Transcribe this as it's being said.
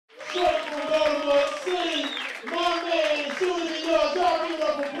Straight from Baltimore City, my man, shooting in y'all, y'all give it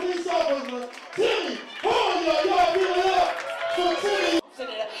up for police officer Timmy. Hold on, y'all give it up for Timmy.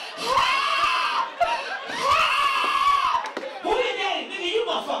 Who your daddy? Nigga, you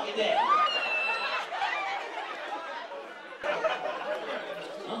motherfucking daddy.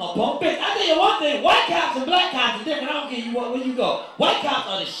 I'm a bum bitch. I tell you one thing, white cops and black cops are different. I don't care you where you go. White cops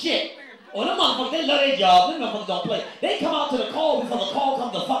are the shit. Oh, them motherfuckers, they love their job. Them motherfuckers don't play. They come out to the call before the call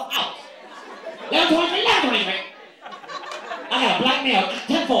comes the fuck out. 11:23, 11:23. I got a black male,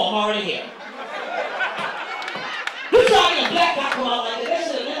 10-4, I'm already here. You try to get a black cop come out like that, that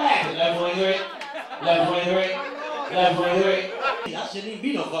shit never happened. 11:23, 11:23, 11:23. I shouldn't even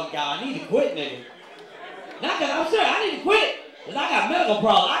be no fucking guy. I need to quit, nigga. Not cause I'm serious, I need to quit. Cause I got medical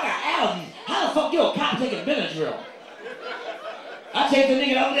problems, I got allergies. How the fuck you a cop taking Benadryl? I take the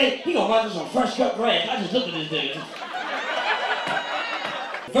nigga the other day, he gonna run through some fresh cut grass. I just looked at this nigga.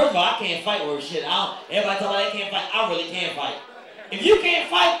 First of all, I can't fight with shit. Everybody talk about they can't fight. I really can't fight. If you can't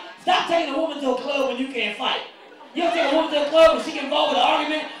fight, stop taking a woman to a club when you can't fight. You ever take a woman to a club and she get involved with an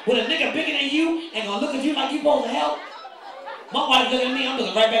argument with a nigga bigger than you and gonna look at you like you supposed to help? My wife looking at me, I'm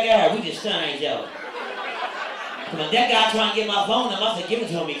looking right back at her. We just staring at each other. When that guy trying to get my phone number, I said, give it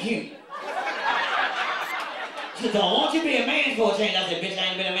to him, be cute. She said, don't want you to be a man for a change. I said, bitch, I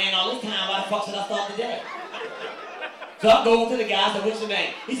ain't been a man all this time. Why the fuck should I start today? So I go over to the guy, I said, what's your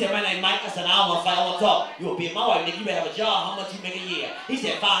name? He said, my name Mike. I said, I don't want to fight, I want to talk. You'll be my wife, nigga, you better have a job. How much you make a year? He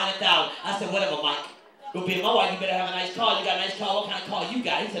said, 500,000. I said, whatever, Mike. You'll be my wife, you better have a nice car. You got a nice car, what kind of car you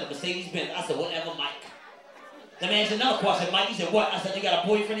got? He said, a Mercedes-Benz. I said, whatever, Mike. The man asked another question, Mike. He said, what? I said, you got a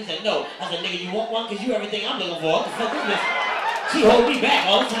boyfriend? He said, no. I said, nigga, you want one? Because you everything I'm looking for. What the fuck is this? She hold me back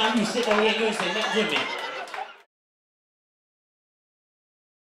all the time. You sit over here and you ain't say nothing to me.